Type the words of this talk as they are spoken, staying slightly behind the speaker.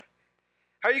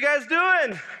How you guys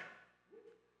doing?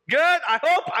 Good? I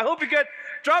hope you're good.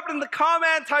 Drop it in the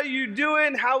comments. How you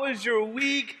doing? How was your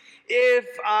week? If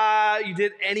you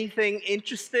did anything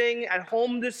interesting at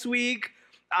home this week,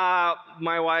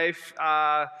 my wife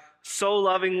so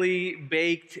lovingly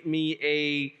baked me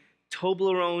a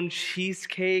Toblerone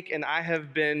cheesecake, and I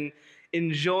have been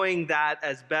enjoying that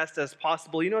as best as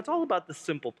possible. You know, it's all about the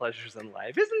simple pleasures in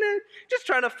life, isn't it? Just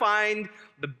trying to find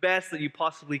the best that you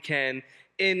possibly can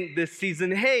in this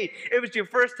season. Hey, if it's your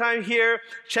first time here,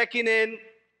 checking in,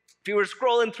 if you were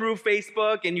scrolling through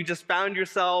Facebook and you just found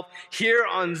yourself here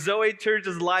on Zoe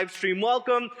Church's live stream,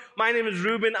 welcome. My name is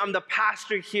Reuben. I'm the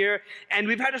pastor here, and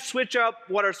we've had to switch up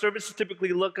what our services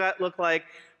typically look like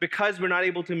because we're not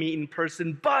able to meet in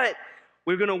person, but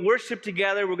we're going to worship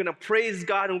together, we're going to praise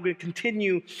God, and we're going to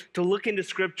continue to look into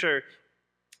Scripture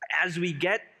as we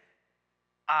get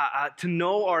to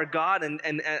know our God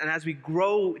and as we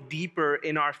grow deeper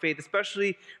in our faith,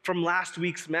 especially from last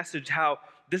week's message, how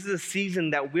this is a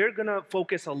season that we're going to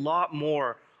focus a lot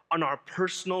more on our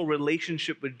personal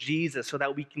relationship with Jesus so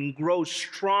that we can grow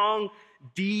strong,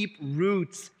 deep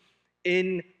roots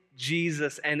in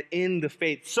Jesus and in the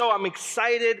faith. So I'm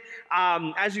excited.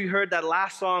 As you heard that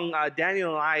last song,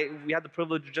 Daniel and I, we had the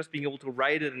privilege of just being able to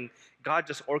write it and God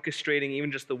just orchestrating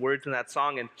even just the words in that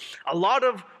song. And a lot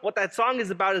of what that song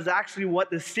is about is actually what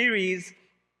the series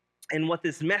and what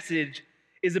this message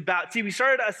is about. See, we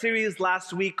started a series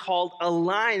last week called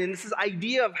Align, and this is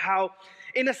idea of how,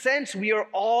 in a sense, we are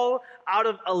all out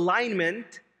of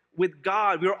alignment with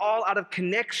God. We're all out of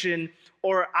connection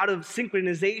or out of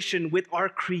synchronization with our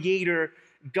Creator,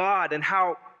 God, and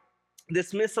how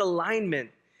this misalignment,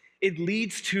 it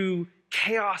leads to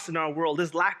chaos in our world,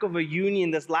 this lack of a union,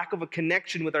 this lack of a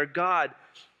connection with our God.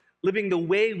 Living the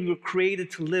way we were created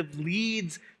to live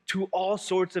leads to all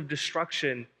sorts of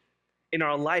destruction in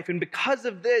our life. And because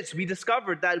of this, we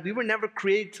discovered that we were never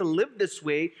created to live this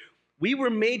way. We were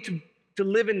made to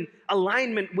live in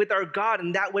alignment with our God,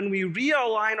 and that when we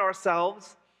realign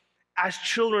ourselves as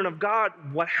children of God,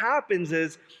 what happens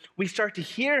is we start to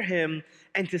hear Him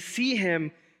and to see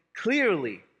Him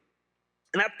clearly.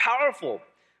 And that's powerful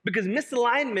because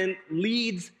misalignment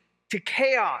leads to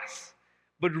chaos,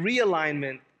 but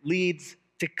realignment leads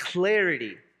to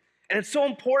clarity. And it's so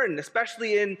important,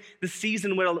 especially in the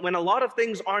season when a lot of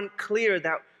things aren't clear,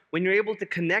 that when you're able to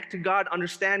connect to God,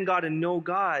 understand God, and know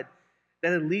God,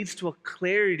 that it leads to a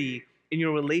clarity in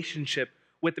your relationship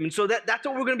with Him. And so that's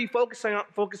what we're going to be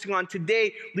focusing on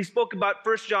today. We spoke about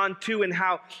 1 John 2 and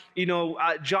how,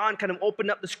 John kind of opened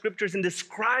up the scriptures and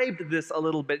described this a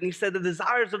little bit. And he said the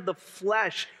desires of the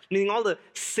flesh, meaning all the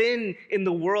sin in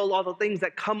the world, all the things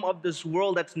that come of this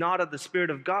world that's not of the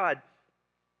Spirit of God,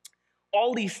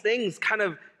 all these things kind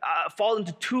of fall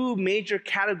into two major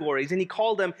categories. And he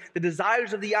called them the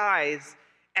desires of the eyes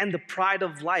and the pride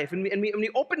of life. And we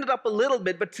opened it up a little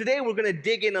bit, but today we're going to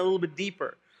dig in a little bit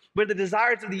deeper. Where the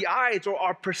desires of the eyes or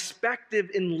our perspective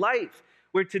in life,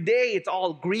 where today it's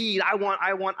all greed, I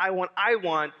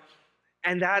want,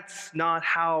 and that's not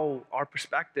how our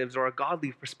perspectives or our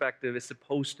godly perspective is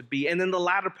supposed to be. And then the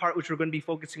latter part, which we're going to be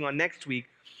focusing on next week,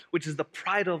 which is the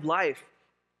pride of life,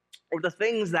 or the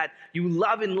things that you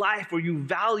love in life or you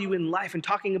value in life, and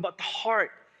talking about the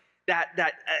heart,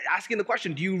 that asking the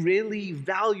question, do you really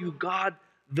value God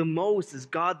the most? Is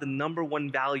God the number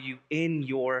one value in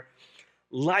your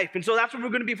life? And so that's what we're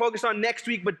going to be focused on next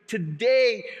week. But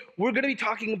today, we're going to be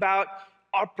talking about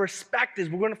our perspectives.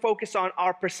 We're going to focus on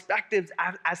our perspectives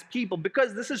as people,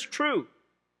 because this is true.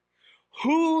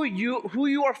 Who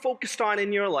you are focused on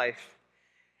in your life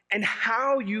and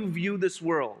how you view this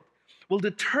world will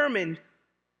determine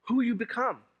who you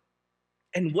become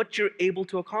and what you're able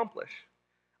to accomplish.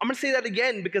 I'm going to say that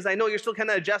again because I know you're still kind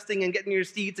of adjusting and getting your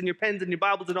seats and your pens and your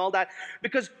Bibles and all that,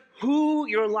 because who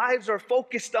your lives are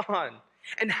focused on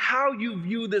and how you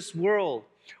view this world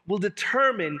will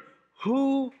determine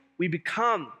who we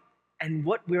become and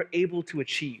what we're able to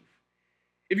achieve.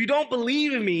 If you don't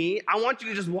believe me, I want you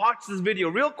to just watch this video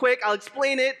real quick. I'll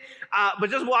explain it,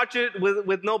 but just watch it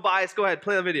with no bias. Go ahead,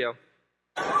 play the video.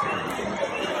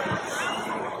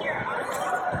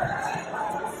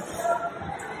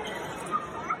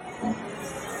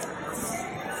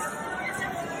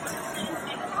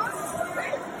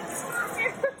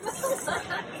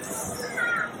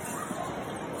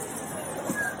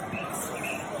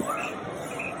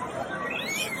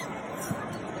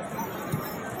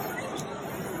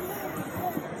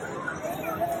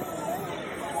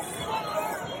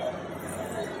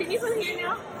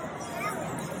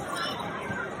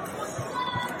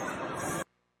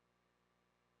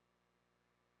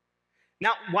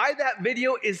 Now, why that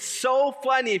video is so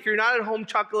funny, if you're not at home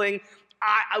chuckling,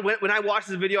 when I watch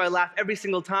this video, I laugh every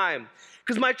single time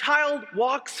because my child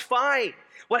walks fine.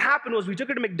 What happened was we took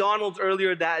her to McDonald's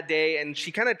earlier that day, and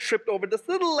she kind of tripped over this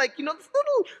little, this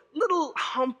little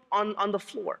hump on the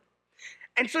floor.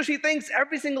 And so she thinks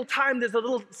every single time there's a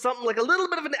little something, like a little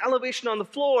bit of an elevation on the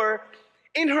floor,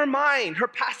 in her mind, her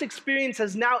past experience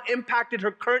has now impacted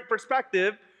her current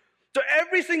perspective. So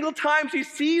every single time she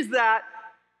sees that,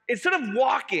 instead of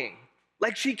walking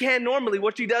like she can normally,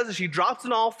 what she does is she drops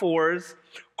on all fours,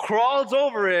 crawls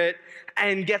over it,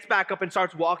 and gets back up and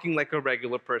starts walking like a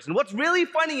regular person. What's really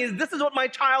funny is this is what my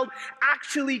child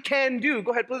actually can do.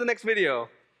 Go ahead, play the next video.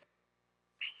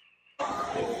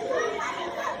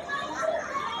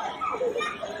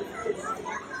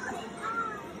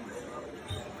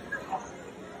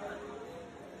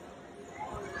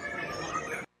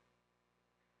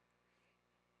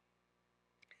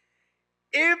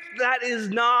 If that is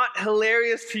not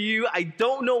hilarious to you, I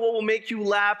don't know what will make you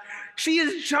laugh. She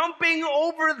is jumping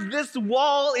over this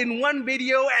wall in one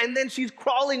video, and then she's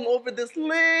crawling over this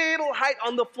little height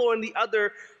on the floor in the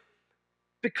other,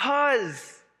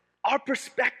 because our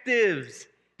perspectives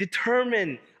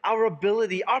determine our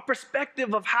ability. Our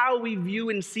perspective of how we view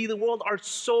and see the world are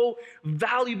so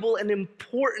valuable and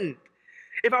important.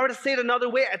 If I were to say it another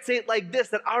way, I'd say it like this,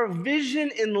 that our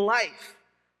vision in life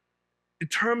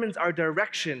determines our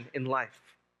direction in life.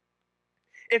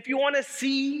 If you want to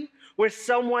see where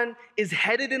someone is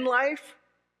headed in life,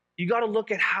 you got to look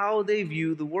at how they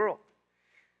view the world.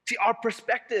 See, our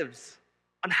perspectives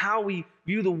on how we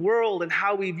view the world and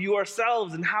how we view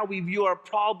ourselves and how we view our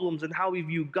problems and how we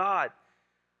view God,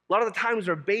 a lot of the times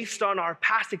are based on our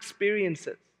past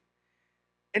experiences.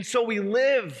 And so we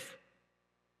live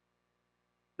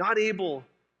not able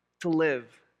to live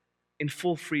in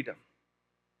full freedom,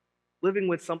 living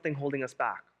with something holding us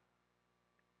back.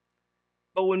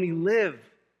 But when we live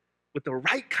with the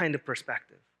right kind of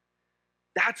perspective,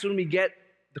 that's when we get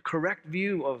the correct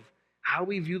view of how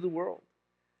we view the world,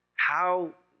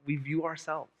 how we view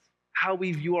ourselves, how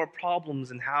we view our problems,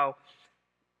 and how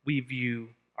we view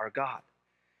our God.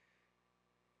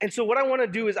 And so what I want to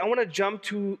do is I want to jump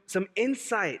to some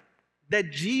insight that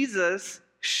Jesus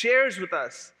shares with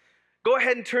us. Go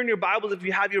ahead and turn your Bibles, if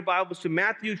you have your Bibles, to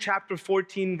Matthew chapter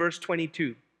 14, verse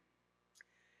 22.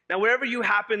 Now, wherever you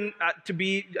happen to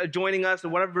be joining us, or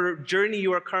whatever journey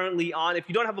you are currently on, if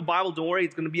you don't have a Bible, don't worry,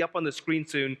 it's going to be up on the screen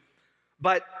soon.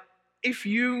 But if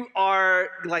you are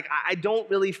like, I don't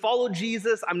really follow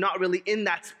Jesus, I'm not really in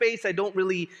that space, I'm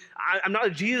not a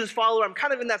Jesus follower, I'm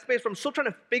kind of in that space where I'm still trying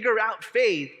to figure out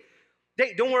faith.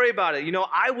 Hey, don't worry about it.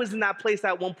 I was in that place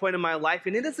at one point in my life,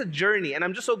 and it is a journey. And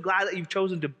I'm just so glad that you've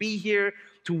chosen to be here,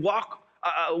 to walk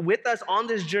with us on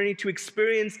this journey, to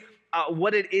experience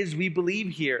what it is we believe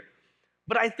here.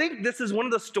 But I think this is one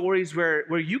of the stories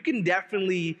where you can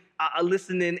definitely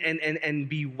listen in and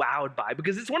be wowed by,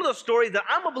 because it's one of those stories that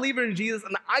I'm a believer in Jesus,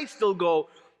 and I still go,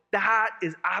 that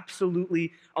is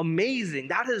absolutely amazing.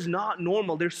 That is not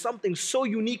normal. There's something so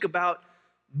unique about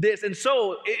this. And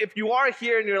so if you are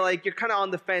here and you're kind of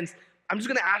on the fence, I'm just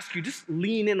going to ask you, just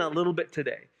lean in a little bit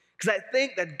today, because I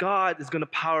think that God is going to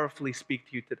powerfully speak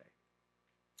to you today.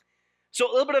 So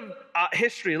a little bit of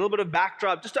history, a little bit of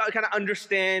backdrop, just to kind of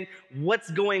understand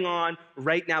what's going on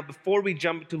right now before we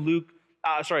jump to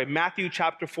Matthew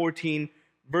chapter 14,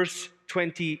 verse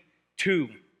 22.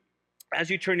 As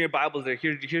you turn your Bibles there,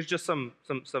 here's just some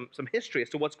history as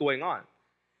to what's going on.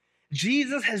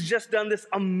 Jesus has just done this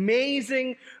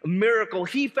amazing miracle.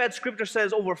 He fed, scripture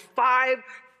says, over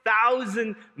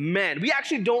 5,000 men. We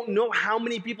actually don't know how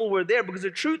many people were there, because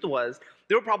the truth was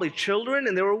there were probably children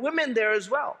and there were women there as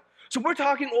well. So we're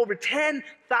talking over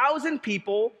 10,000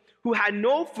 people who had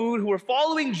no food, who were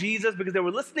following Jesus because they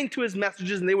were listening to his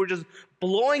messages and they were just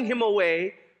blowing them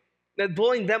away.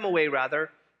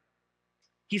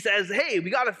 He says, hey, we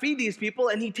got to feed these people.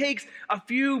 And he takes a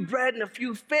few bread and a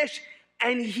few fish,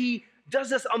 and he does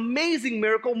this amazing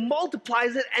miracle,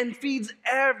 multiplies it, and feeds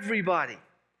everybody.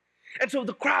 And so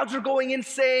the crowds are going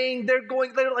insane. They're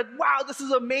like, wow, this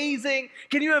is amazing.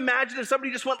 Can you imagine if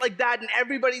somebody just went like that and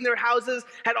everybody in their houses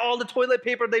had all the toilet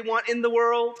paper they want in the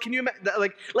world? Can you imagine?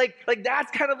 Like that's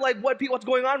kind of like what's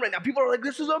going on right now. People are like,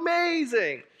 this is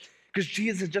amazing. Because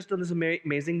Jesus has just done this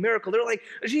amazing miracle. They're like,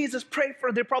 Jesus, pray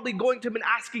for. They're probably going to him and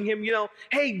asking him,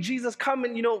 hey, Jesus, come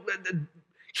and,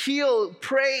 heal,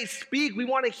 pray, speak. We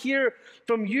want to hear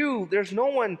from you. There's no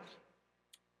one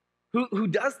who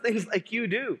does things like you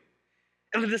do.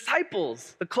 And the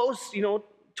disciples, the close,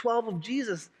 12 of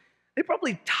Jesus, they're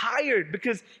probably tired,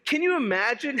 because can you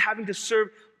imagine having to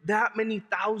serve that many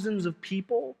thousands of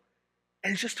people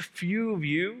and it's just a few of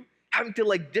you having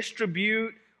to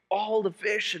distribute all the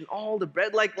fish and all the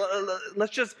bread. Like,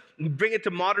 let's just bring it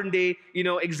to modern day,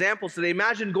 examples today.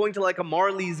 Imagine going to like a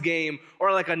Marlies game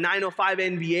or like a 905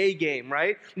 NBA game,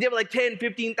 right? You have like 10,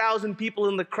 15,000 people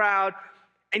in the crowd,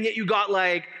 and yet you got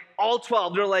like all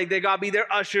 12. They're like, they got to be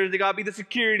their ushers, they got to be the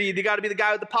security, they got to be the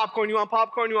guy with the popcorn. You want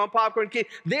popcorn? You want popcorn? Okay.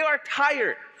 They are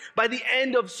tired. By the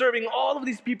end of serving all of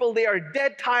these people, they are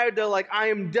dead tired. They're like, I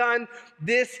am done.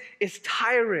 This is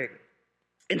tiring.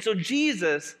 And so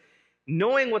Jesus,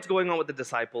 knowing what's going on with the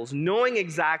disciples, knowing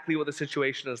exactly what the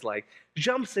situation is like,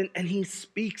 jumps in and he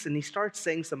speaks and he starts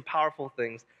saying some powerful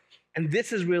things. And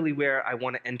this is really where I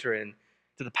want to enter into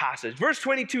the passage. Verse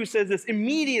 22 says this: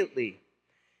 immediately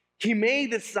he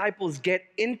made the disciples get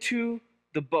into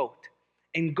the boat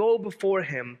and go before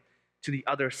him to the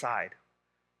other side,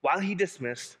 while he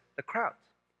dismissed the crowds.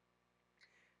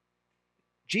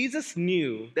 Jesus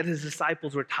knew that his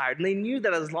disciples were tired, and they knew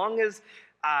that as long as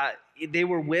they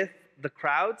were with the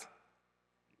crowds,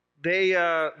 they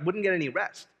wouldn't get any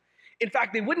rest. In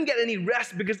fact, they wouldn't get any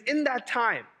rest because in that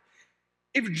time,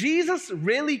 if Jesus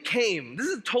really came, this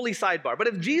is a totally sidebar, but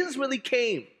if Jesus really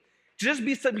came to just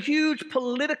be some huge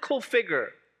political figure,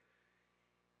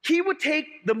 he would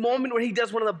take the moment when he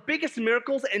does one of the biggest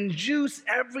miracles and juice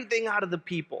everything out of the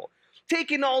people.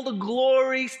 Taking all the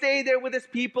glory, stay there with his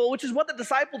people, which is what the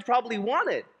disciples probably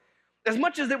wanted. As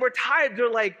much as they were tired, they're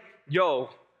like,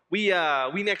 yo, we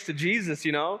next to Jesus,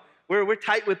 We're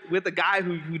tight with the guy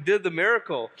who did the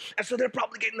miracle. And so they're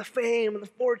probably getting the fame and the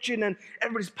fortune, and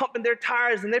everybody's pumping their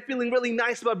tires, and they're feeling really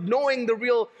nice about knowing the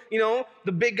real,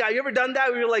 the big guy. You ever done that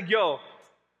where you're like, yo,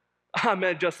 I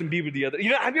met Justin Bieber the other.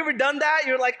 Have you ever done that?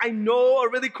 You're like, I know a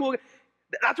really cool.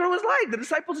 That's what it was like. The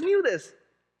disciples knew this.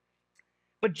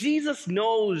 But Jesus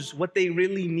knows what they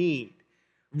really need.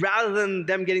 Rather than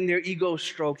them getting their ego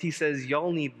stroked, he says,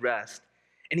 y'all need rest.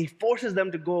 And he forces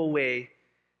them to go away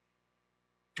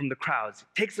from the crowds.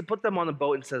 He put them on the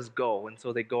boat and says, go. And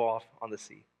so they go off on the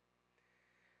sea.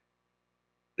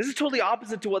 This is totally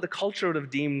opposite to what the culture would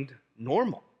have deemed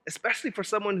normal, especially for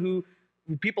someone who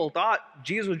people thought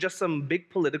Jesus was just some big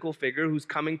political figure who's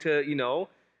coming to,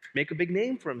 make a big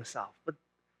name for himself. But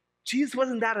Jesus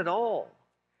wasn't that at all.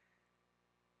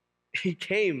 He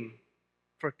came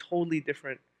for a totally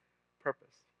different purpose.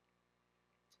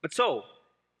 But so,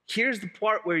 here's the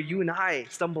part where you and I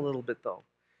stumble a little bit though.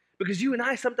 Because you and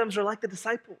I sometimes are like the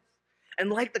disciples. And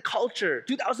like the culture,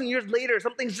 2,000 years later,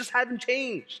 some things just haven't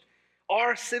changed.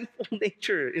 Our sinful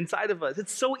nature inside of us.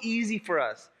 It's so easy for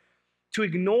us to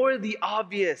ignore the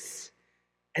obvious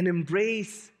and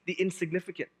embrace the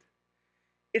insignificant.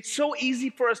 It's so easy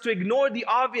for us to ignore the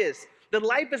obvious. That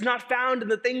life is not found in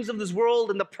the things of this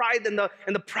world and the pride and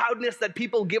the proudness that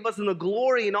people give us and the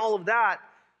glory and all of that.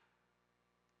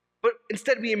 But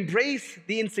instead we embrace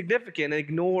the insignificant and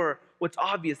ignore what's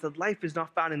obvious, that life is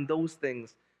not found in those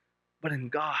things, but in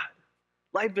God.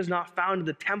 Life is not found in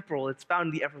the temporal, it's found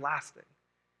in the everlasting.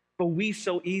 But we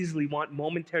so easily want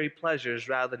momentary pleasures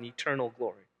rather than eternal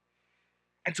glory.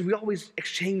 And so we always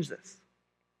exchange this.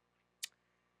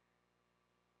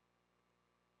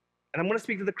 And I'm going to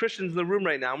speak to the Christians in the room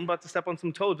right now. I'm about to step on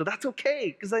some toes, but that's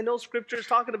okay, because I know Scripture is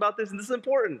talking about this, and this is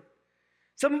important.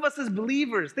 Some of us as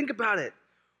believers, think about it.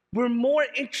 We're more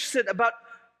interested about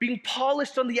being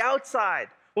polished on the outside.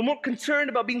 We're more concerned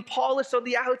about being polished on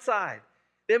the outside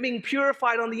than being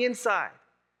purified on the inside.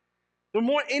 We're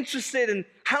more interested in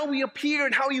how we appear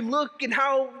and how we look and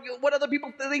what other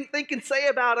people think and say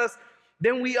about us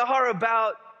than we are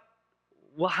about,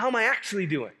 well, how am I actually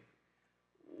doing?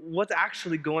 What's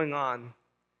actually going on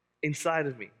inside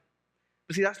of me?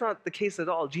 But see, that's not the case at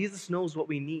all. Jesus knows what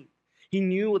we need. He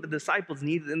knew what the disciples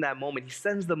needed in that moment. He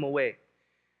sends them away.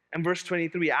 And verse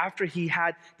 23, after he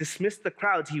had dismissed the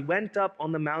crowds, he went up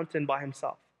on the mountain by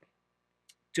himself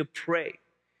to pray.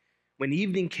 When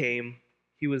evening came,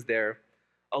 he was there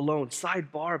alone.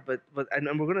 Sidebar, but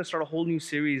and we're going to start a whole new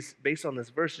series based on this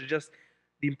verse. It's just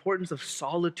the importance of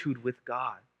solitude with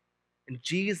God. And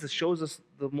Jesus shows us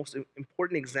the most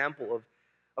important example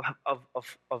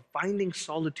of finding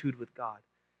solitude with God,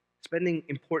 spending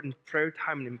important prayer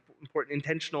time and important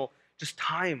intentional just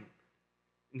time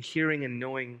in hearing and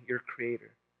knowing your Creator.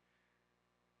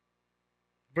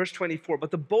 Verse 24,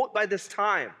 but the boat by this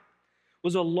time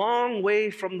was a long way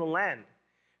from the land,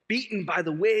 beaten by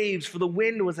the waves, for the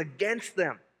wind was against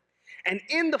them. And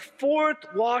in the fourth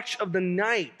watch of the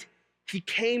night, he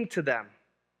came to them,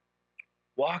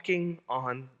 walking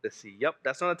on the sea. Yep,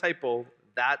 that's not a typo.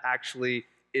 That actually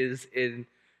is in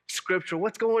Scripture.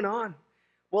 What's going on?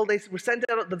 Well, they were sent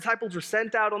out. The disciples were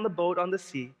sent out on the boat on the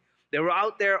sea. They were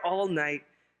out there all night.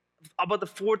 About the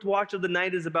fourth watch of the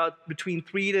night is about between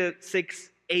 3 to 6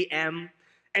 a.m.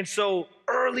 And so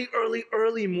early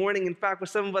morning, in fact, for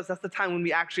some of us, that's the time when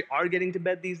we actually are getting to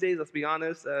bed these days, let's be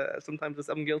honest. Sometimes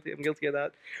I'm guilty of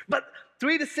that. But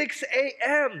 3 to 6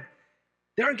 a.m.,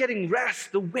 they aren't getting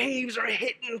rest. The waves are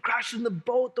hitting, crashing the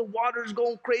boat. The water's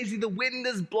going crazy. The wind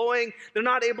is blowing. They're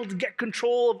not able to get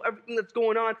control of everything that's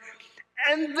going on.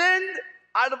 And then,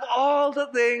 out of all the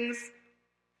things,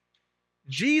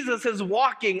 Jesus is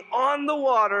walking on the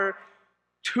water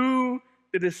to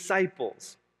the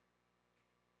disciples.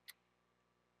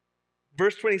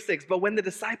 Verse 26, but when the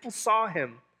disciples saw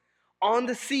him on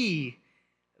the sea,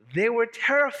 they were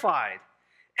terrified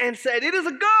and said, "It is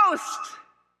a ghost!"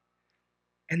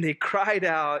 And they cried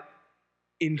out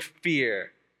in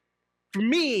fear. For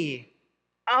me,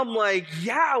 I'm like,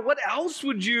 yeah, what else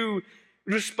would you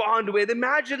respond with?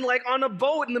 Imagine like on a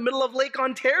boat in the middle of Lake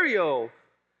Ontario,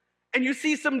 and you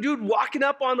see some dude walking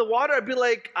up on the water. I'd be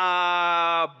like,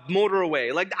 motor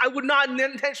away. Like, I would not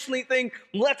intentionally think,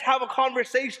 let's have a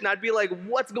conversation. I'd be like,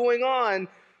 what's going on?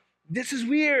 This is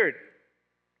weird.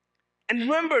 And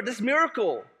remember, this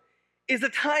miracle is a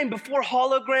time before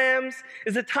holograms,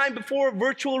 is a time before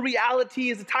virtual reality,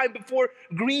 is a time before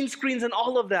green screens and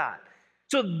all of that.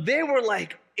 So they were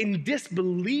like in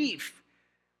disbelief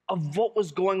of what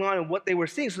was going on and what they were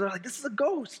seeing. So they're like, this is a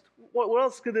ghost. What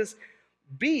else could this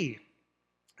be?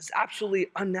 It's absolutely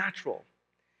unnatural.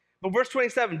 But verse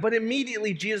 27, but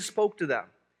immediately Jesus spoke to them,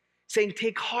 saying,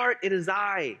 "Take heart, it is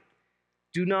I.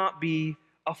 Do not be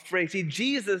afraid." See,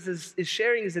 Jesus is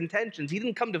sharing his intentions. He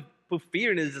didn't come to put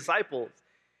fear in his disciples.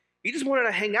 He just wanted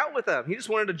to hang out with them. He just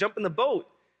wanted to jump in the boat.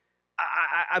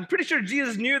 I'm pretty sure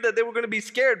Jesus knew that they were going to be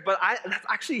scared, but that's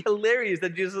actually hilarious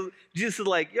that Jesus is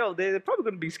like, yo, they're probably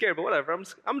going to be scared, but whatever. I'm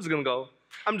just going to go.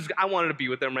 I wanted to be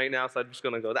with them right now, so I'm just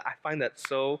going to go. I find that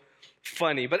so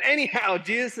funny. But anyhow,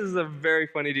 Jesus is a very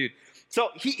funny dude. So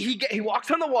he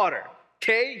walks on the water,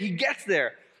 okay? He gets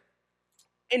there.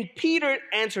 And Peter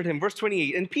answered him, verse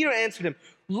 28, and Peter answered him,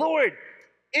 "Lord,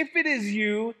 if it is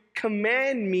you,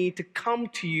 command me to come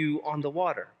to you on the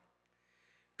water."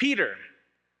 Peter,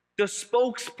 the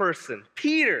spokesperson,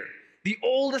 Peter, the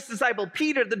oldest disciple,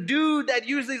 Peter, the dude that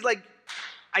usually is like,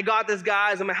 "I got this,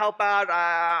 guys. I'm gonna help out.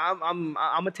 I'm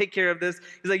gonna take care of this."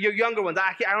 He's like, "Your younger ones,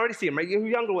 I already see them, right? Your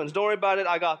younger ones, don't worry about it.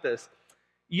 I got this."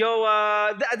 Yo,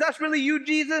 that's really you,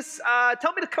 Jesus?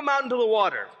 Tell me to come out into the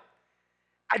water.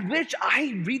 At which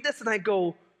I read this and I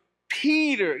go,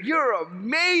 Peter, you're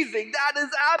amazing. That is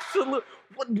absolute.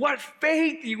 What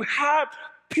faith you have,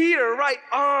 Peter, right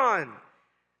on.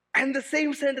 And the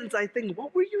same sentence, I think,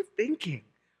 what were you thinking?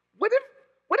 What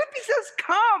if he says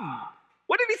come?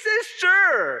 What if he says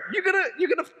sure?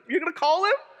 You're gonna call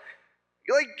him?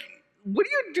 Like, what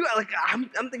do you do? Like, I'm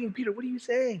thinking, Peter, what are you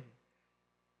saying?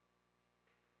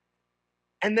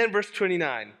 And then verse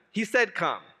 29, he said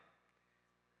come.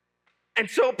 And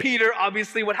so Peter,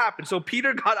 obviously what happened? So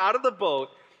Peter got out of the boat,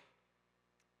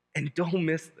 and don't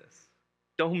miss this.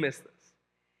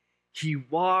 He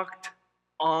walked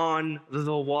on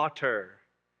the water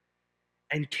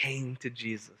and came to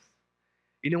Jesus.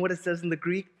 You know what it says in the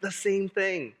Greek? The same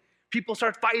thing. People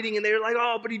start fighting and they're like,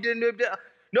 oh, but he didn't.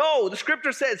 No, the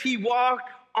scripture says he walked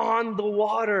on the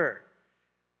water.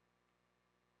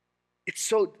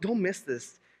 Don't miss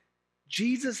this.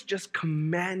 Jesus just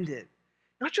commanded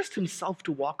not just himself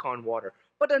to walk on water,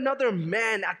 but another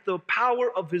man at the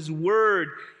power of his word,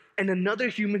 and another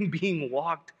human being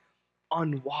walked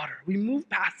on water. We move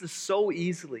past this so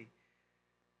easily,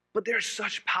 but there's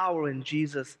such power when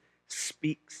Jesus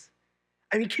speaks.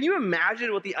 I mean, can you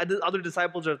imagine what the other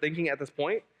disciples are thinking at this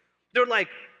point? They're like,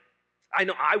 I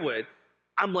know I would.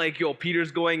 I'm like, yo,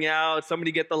 Peter's going out.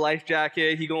 Somebody get the life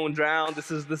jacket. He going to drown. This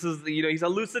is he's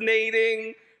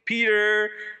hallucinating.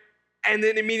 Peter. And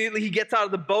then immediately he gets out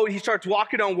of the boat. He starts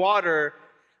walking on water.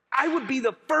 I would be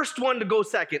the first one to go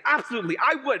second. Absolutely,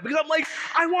 I would. Because I'm like,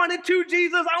 I want it too,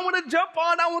 Jesus. I want to jump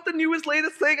on. I want the newest,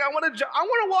 latest thing. I want to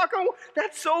walk on.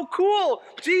 That's so cool.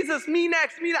 Jesus, me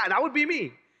next, me that. That would be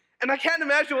me. And I can't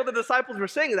imagine what the disciples were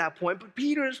saying at that point. But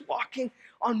Peter is walking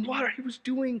on water. He was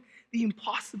doing the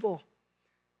impossible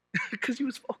because he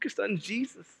was focused on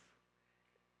Jesus.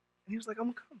 And he was like, I'm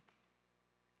going to come.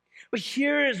 But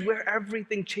here is where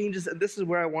everything changes, and this is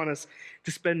where I want us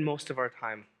to spend most of our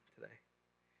time today.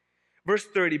 Verse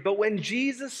 30, but when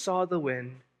Jesus saw the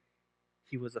wind,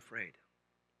 he was afraid.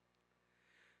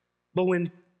 But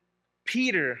when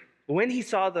he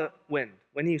saw the wind,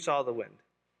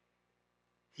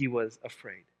 he was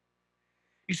afraid.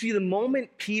 You see, the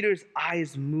moment Peter's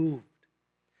eyes moved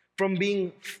from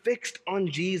being fixed on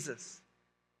Jesus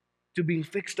to being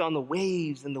fixed on the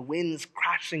waves and the winds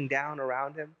crashing down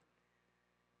around him,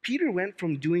 Peter went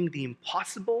from doing the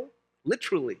impossible,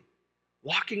 literally,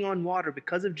 walking on water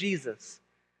because of Jesus,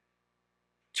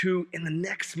 to in the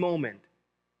next moment,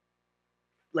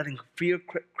 letting fear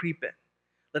creep in,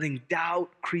 letting doubt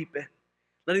creep in,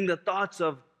 letting the thoughts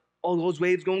of, oh, those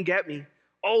waves gonna get me.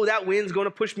 Oh, that wind's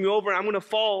gonna push me over and I'm gonna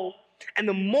fall. And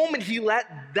the moment he let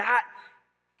that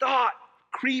thought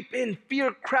creep in,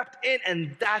 fear crept in,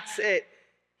 and that's it.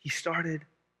 He started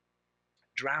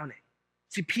drowning.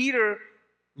 See, Peter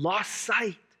lost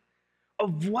sight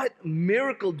of what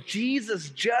miracle Jesus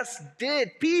just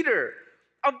did. Peter,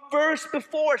 a verse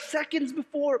before, seconds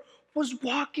before, was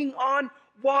walking on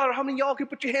water. How many of y'all can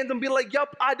put your hands and be like,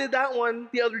 yup, I did that one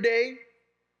the other day?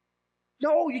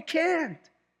 No, you can't.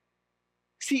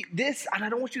 See, this, and I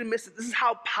don't want you to miss it, this is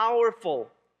how powerful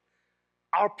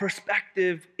our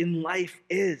perspective in life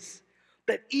is.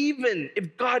 That even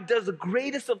if God does the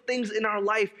greatest of things in our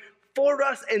life for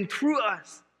us and through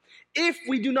us, if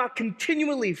we do not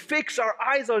continually fix our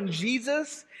eyes on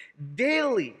Jesus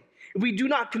daily, if we do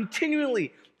not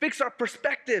continually fix our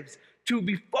perspectives to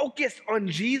be focused on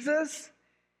Jesus,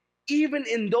 even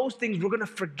in those things, we're going to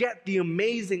forget the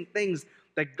amazing things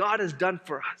that God has done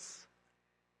for us.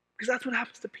 Because that's what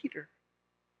happens to Peter.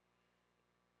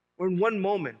 Where in one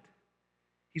moment,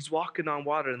 he's walking on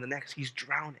water, and the next, he's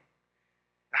drowning.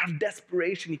 Out of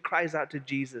desperation, he cries out to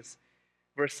Jesus.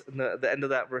 The end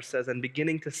of that verse says, and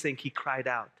beginning to sink, he cried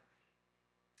out,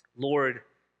 Lord,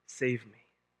 save me.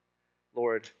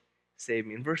 Lord, save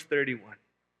me. In verse 31, it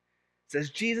says,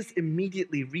 Jesus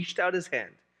immediately reached out his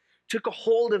hand, took a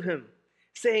hold of him,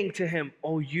 saying to him,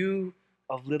 O you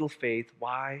of little faith,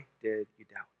 why did you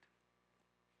doubt?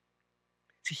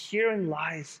 See, herein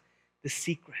lies the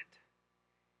secret.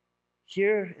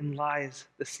 Herein lies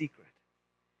the secret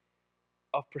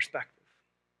of perspective.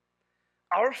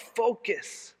 Our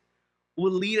focus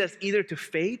will lead us either to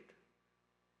faith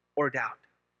or doubt.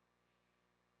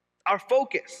 Our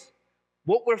focus,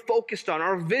 what we're focused on,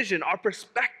 our vision, our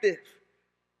perspective,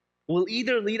 will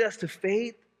either lead us to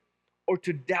faith or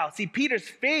to doubt. See, Peter's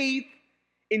faith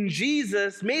in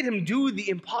Jesus made him do the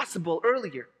impossible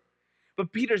earlier,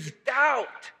 but Peter's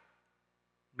doubt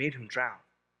made him drown.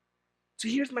 So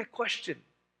here's my question.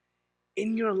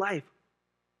 In your life,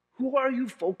 who are you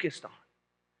focused on?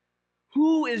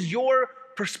 Who is your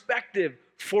perspective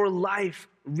for life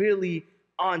really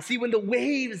on? See, when the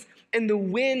waves and the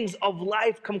winds of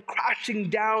life come crashing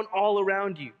down all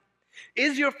around you,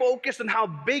 is your focus on how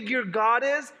big your God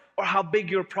is or how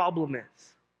big your problem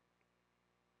is?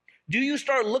 Do you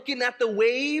start looking at the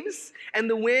waves and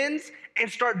the winds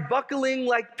and start buckling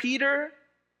like Peter?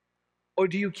 Or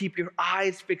do you keep your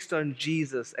eyes fixed on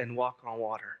Jesus and walk on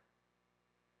water?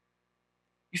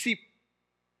 You see,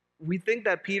 we think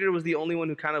that Peter was the only one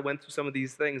who kind of went through some of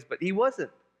these things, but he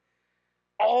wasn't.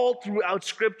 All throughout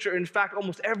Scripture, in fact,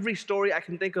 almost every story I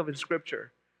can think of in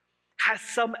Scripture has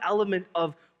some element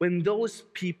of when those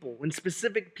people, when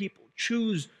specific people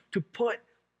choose to put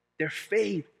their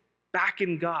faith back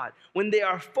in God, when they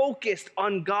are focused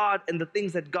on God and the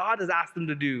things that God has asked them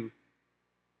to do,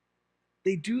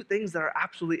 they do things that are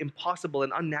absolutely impossible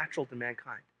and unnatural to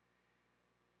mankind.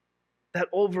 That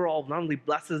overall not only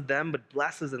blesses them, but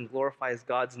blesses and glorifies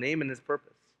God's name and his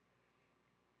purpose.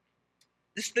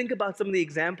 Just think about some of the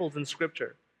examples in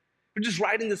Scripture. We're just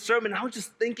writing this sermon, I was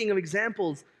just thinking of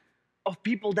examples of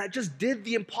people that just did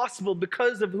the impossible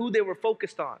because of who they were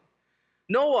focused on.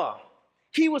 Noah,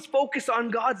 he was focused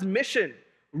on God's mission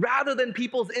rather than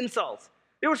people's insults.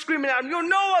 They were screaming at him, "Yo,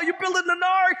 Noah, you're building an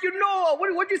ark. You Noah,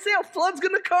 what'd you say? A flood's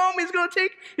gonna come. He's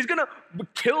gonna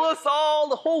kill us all.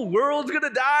 The whole world's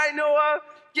gonna die, Noah.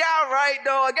 Yeah, right,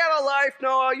 Noah. Get a life,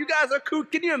 Noah. You guys are cool."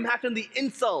 Can you imagine the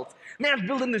insults? Man's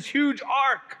building this huge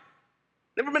ark.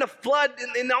 Never been a flood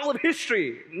in all of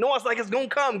history. Noah's like, it's gonna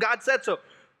come. God said so.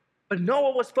 But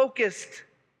Noah was focused.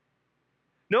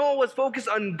 Noah was focused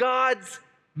on God's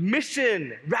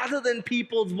mission rather than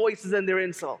people's voices and their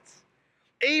insults.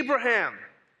 Abraham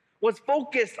was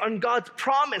focused on God's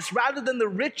promise rather than the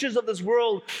riches of this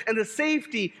world and the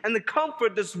safety and the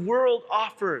comfort this world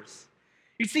offers.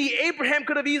 You see, Abraham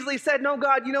could have easily said, "No,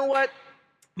 God, you know what?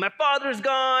 My father's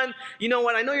gone. You know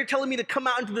what? I know you're telling me to come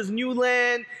out into this new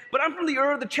land, but I'm from the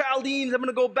Ur of the Chaldeans. I'm going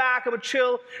to go back. I'm going to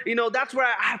chill. You know, that's where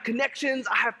I have connections.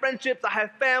 I have friendships. I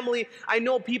have family. I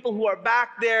know people who are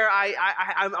back there.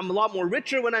 I'm a lot more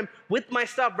richer when I'm with my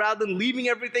stuff rather than leaving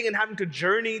everything and having to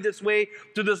journey this way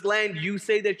to this land you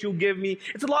say that you'll give me.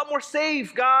 It's a lot more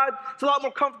safe, God. It's a lot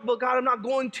more comfortable, God. I'm not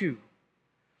going to."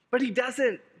 But he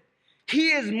doesn't.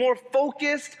 He is more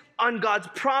focused on God's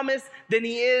promise than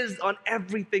he is on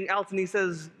everything else. And he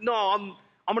says, "No, I'm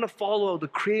going to follow the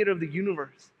creator of the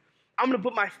universe. I'm going to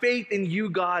put my faith in you,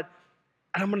 God,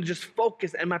 and I'm going to just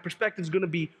focus, and my perspective is going to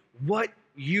be what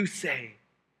you say.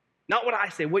 Not what I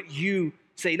say, what you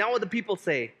say. Not what the people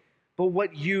say, but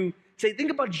what you say.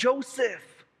 Think about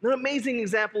Joseph. An amazing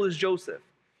example is Joseph.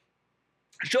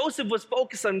 Joseph was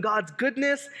focused on God's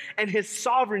goodness and his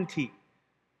sovereignty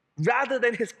rather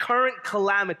than his current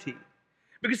calamity.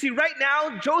 Because see, right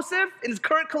now, Joseph, in his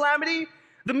current calamity,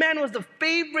 the man was the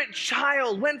favorite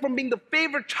child, went from being the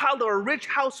favorite child of a rich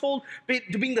household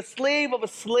to being the slave of a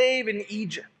slave in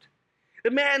Egypt.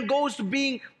 The man goes to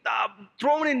being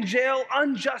thrown in jail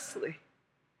unjustly.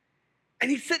 And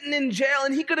he's sitting in jail,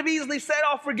 and he could have easily said,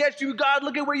 "Oh, forget you, God.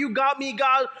 Look at where you got me,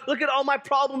 God. Look at all my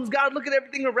problems, God. Look at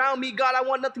everything around me, God. I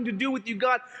want nothing to do with you,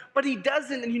 God." But he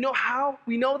doesn't, and you know how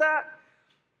we know that?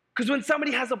 Because when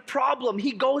somebody has a problem,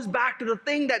 he goes back to the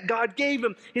thing that God gave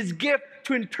him, his gift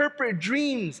to interpret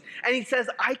dreams. And he says,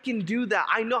 "I can do that.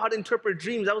 I know how to interpret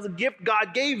dreams. That was a gift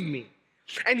God gave me."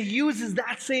 And he uses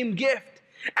that same gift.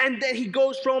 And then he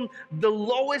goes from the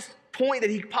lowest point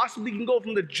that he possibly can go,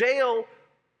 from the jail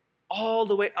all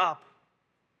the way up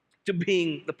to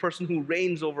being the person who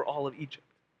reigns over all of Egypt.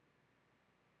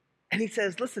 And he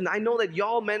says, "Listen, I know that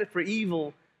y'all meant it for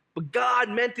evil, but God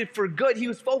meant it for good." He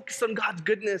was focused on God's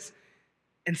goodness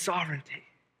and sovereignty.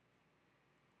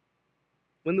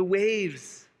 When the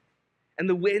waves and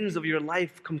the winds of your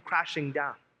life come crashing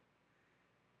down,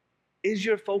 is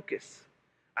your focus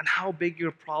on how big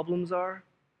your problems are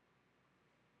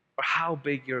or how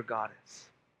big your God is?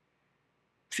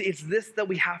 See, it's this that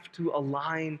we have to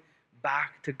align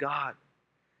back to God,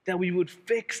 that we would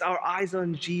fix our eyes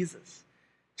on Jesus.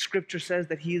 Scripture says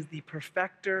that he is the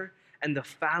perfecter and the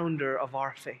founder of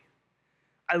our faith.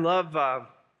 I love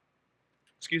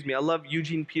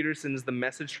Eugene Peterson's The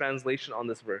Message translation on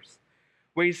this verse,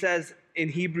 where he says in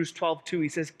Hebrews 12:2, he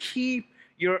says, "Keep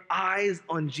your eyes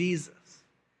on Jesus."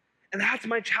 And that's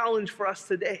my challenge for us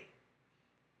today,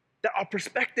 that our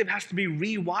perspective has to be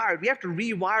rewired. We have to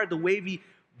rewire the way we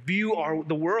view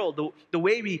the world, the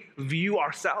way we view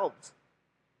ourselves,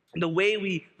 the way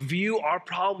we view our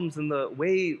problems, and the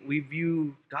way we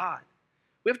view God.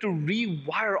 We have to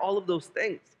rewire all of those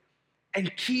things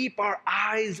and keep our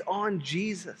eyes on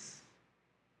Jesus.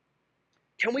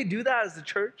 Can we do that as a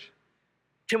church?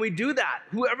 Can we do that?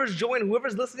 Whoever's joining,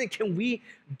 whoever's listening, can we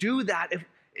do that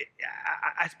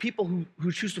as people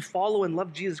who choose to follow and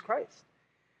love Jesus Christ?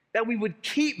 That we would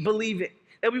keep believing,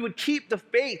 that we would keep the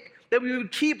faith, that we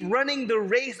would keep running the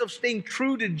race of staying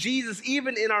true to Jesus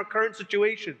even in our current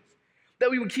situations. That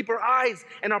we would keep our eyes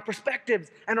and our perspectives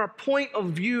and our point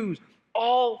of views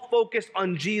all focused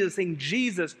on Jesus, saying,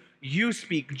 "Jesus, you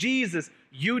speak. Jesus,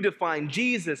 you define.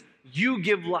 Jesus, you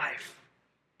give life,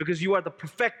 because you are the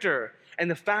perfecter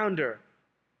and the founder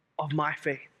of my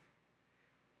faith."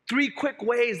 3 quick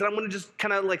ways that I'm going to just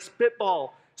kind of like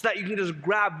spitball so that you can just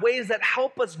grab ways that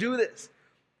help us do this.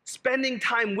 Spending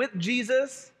time with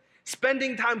Jesus,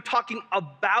 spending time talking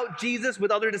about Jesus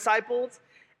with other disciples,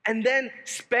 and then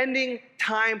spending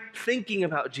time thinking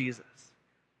about Jesus.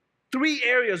 3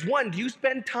 areas. 1, do you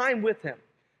spend time with him?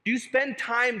 Do you spend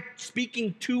time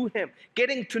speaking to him,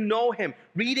 getting to know him,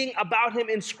 reading about him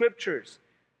in scriptures?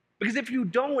 Because if you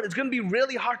don't, it's going to be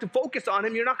really hard to focus on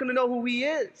him. You're not going to know who he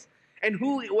is and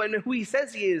who he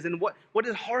says he is and what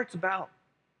his heart's about.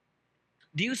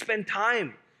 Do you spend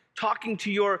time talking to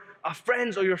your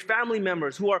friends or your family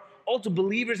members who are also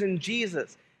believers in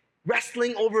Jesus,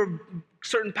 wrestling over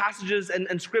certain passages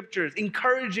and scriptures,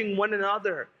 encouraging one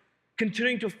another,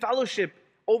 continuing to fellowship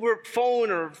over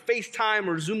phone or FaceTime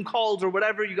or Zoom calls or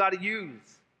whatever you got to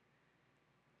use?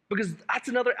 Because that's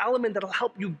another element that'll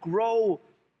help you grow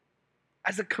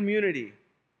as a community.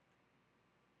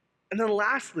 And then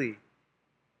lastly,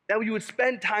 that you would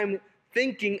spend time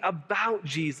thinking about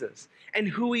Jesus and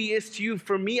who he is to you.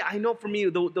 For me, I know for me,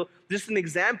 just an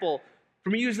example, for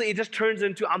me usually it just turns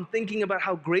into I'm thinking about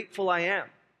how grateful I am.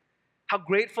 How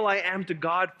grateful I am to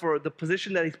God for the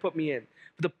position that he's put me in,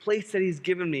 for the place that he's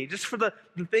given me, just for the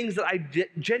things that I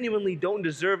genuinely don't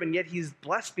deserve, and yet he's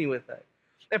blessed me with it.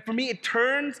 And for me, it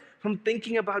turns from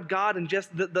thinking about God and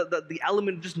just the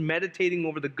element of just meditating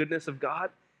over the goodness of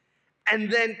God. And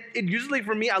then it usually,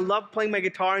 for me, I love playing my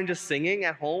guitar and just singing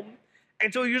at home.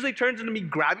 And so it usually turns into me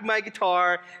grabbing my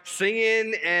guitar,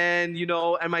 singing, and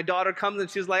my daughter comes and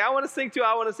she's like, "I want to sing too,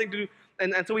 I want to sing too."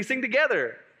 And so we sing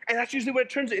together. And that's usually what it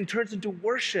turns into. It turns into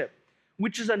worship,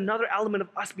 which is another element of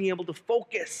us being able to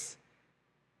focus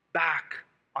back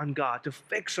on God, to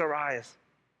fix our eyes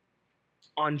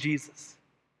on Jesus.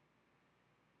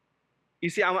 You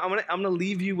see, I'm gonna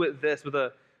leave you with this, with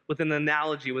an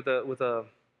analogy, with a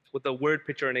word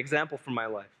picture, an example from my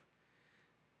life.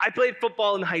 I played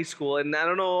football in high school, and I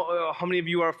don't know how many of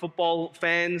you are football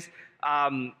fans.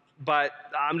 but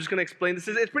I'm just going to explain this.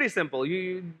 It's pretty simple.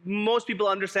 Most people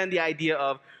understand the idea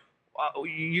of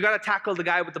you got to tackle the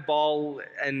guy with the ball,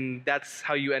 and that's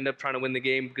how you end up trying to win the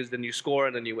game, because then you score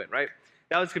and then you win, right?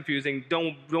 That was confusing.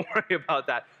 Don't worry about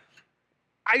that.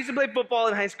 I used to play football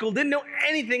in high school, didn't know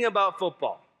anything about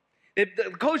football. The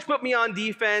coach put me on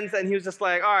defense, and he was just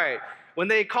like, all right, when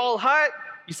they call hut,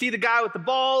 you see the guy with the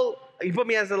ball, he put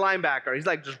me as a linebacker. He's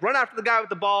like, just run after the guy with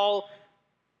the ball,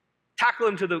 tackle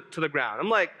him to the ground. I'm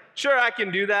like, sure, I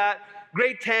can do that.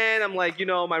 Grade 10, I'm like,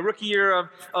 my rookie year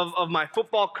of my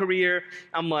football career,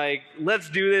 I'm like, let's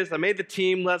do this. I made the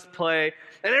team, let's play.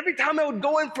 And every time I would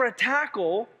go in for a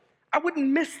tackle, I wouldn't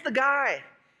miss the guy.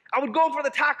 I would go in for the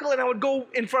tackle and I would go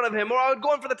in front of him, or I would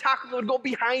go in for the tackle and I would go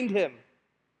behind him.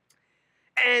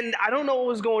 And I don't know what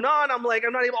was going on. I'm like,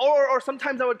 I'm not able, or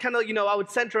sometimes I would kind of, I would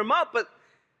center him up, but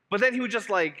then he would just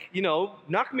like,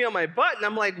 knock me on my butt. And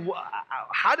I'm like,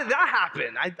 how did that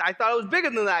happen? I thought I was bigger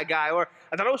than that guy, or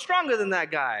I thought I was stronger than that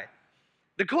guy.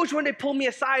 The coach one day pulled me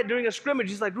aside during a scrimmage.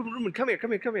 He's like, Reuben, come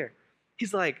here.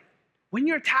 He's like, when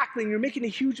you're tackling, you're making a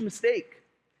huge mistake.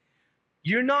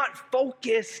 You're not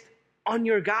focused on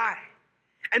your guy.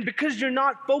 And because you're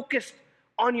not focused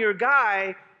on your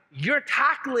guy, you're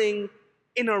tackling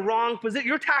in a wrong position.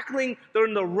 You're tackling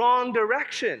in the wrong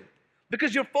direction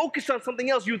because you're focused on something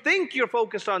else. You think you're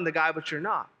focused on the guy, but you're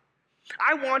not.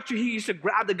 He used to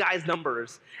grab the guy's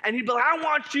numbers, and he'd be like, I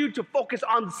want you to focus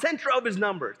on the center of his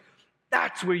numbers.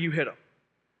 That's where you hit him.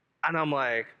 And I'm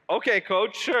like, okay,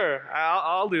 coach, sure,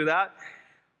 I'll do that.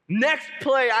 Next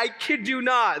play, I kid you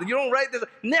not. You don't write this.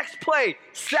 Next play,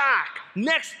 sack.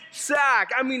 Next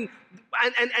sack. I mean,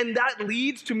 and that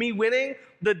leads to me winning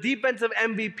the defensive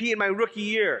MVP in my rookie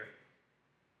year.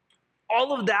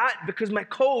 All of that because my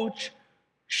coach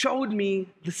showed me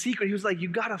the secret. He was like, you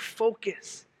got to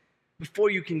focus before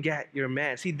you can get your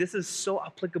man. See, this is so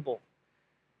applicable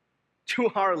to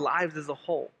our lives as a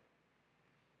whole.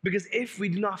 Because if we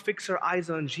do not fix our eyes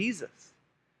on Jesus,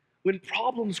 when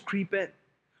problems creep in,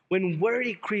 when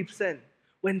worry creeps in,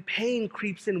 when pain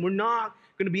creeps in, we're not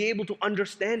going to be able to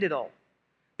understand it all.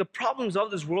 The problems of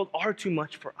this world are too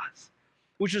much for us,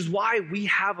 which is why we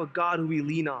have a God who we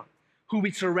lean on, who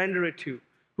we surrender it to,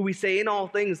 who we say in all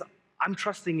things, I'm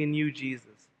trusting in you, Jesus.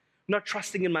 I'm not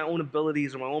trusting in my own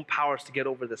abilities or my own powers to get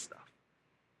over this stuff.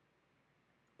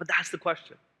 But that's the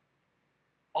question.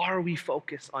 Are we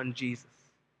focused on Jesus?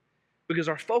 Because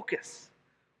our focus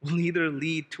will either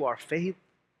lead to our faith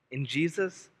in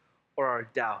Jesus or our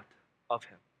doubt of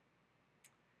him.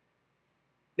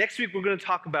 Next week, we're going to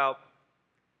talk about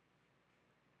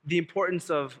the importance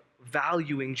of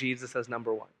valuing Jesus as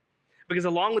number one. Because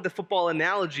along with the football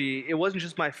analogy, it wasn't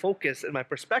just my focus and my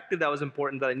perspective that was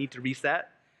important that I need to reset.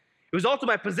 It was also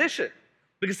my position.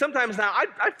 Because sometimes now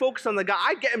I'd focus on the guy,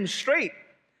 I'd get him straight,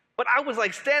 but I was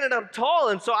like standing up tall,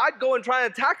 and so I'd go and try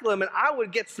to tackle him, and I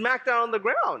would get smacked down on the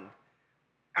ground.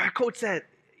 Our coach said,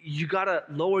 you got to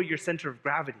lower your center of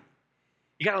gravity.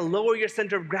 You got to lower your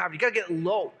center of gravity. You got to get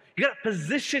low. You got to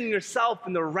position yourself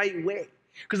in the right way.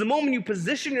 Because the moment you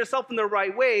position yourself in the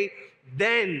right way,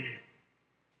 then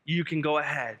you can go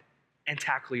ahead and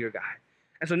tackle your guy.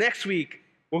 And so next week,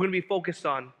 we're going to be focused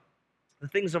on the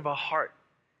things of our heart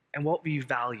and what we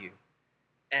value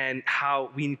and how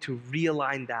we need to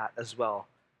realign that as well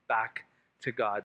back to God.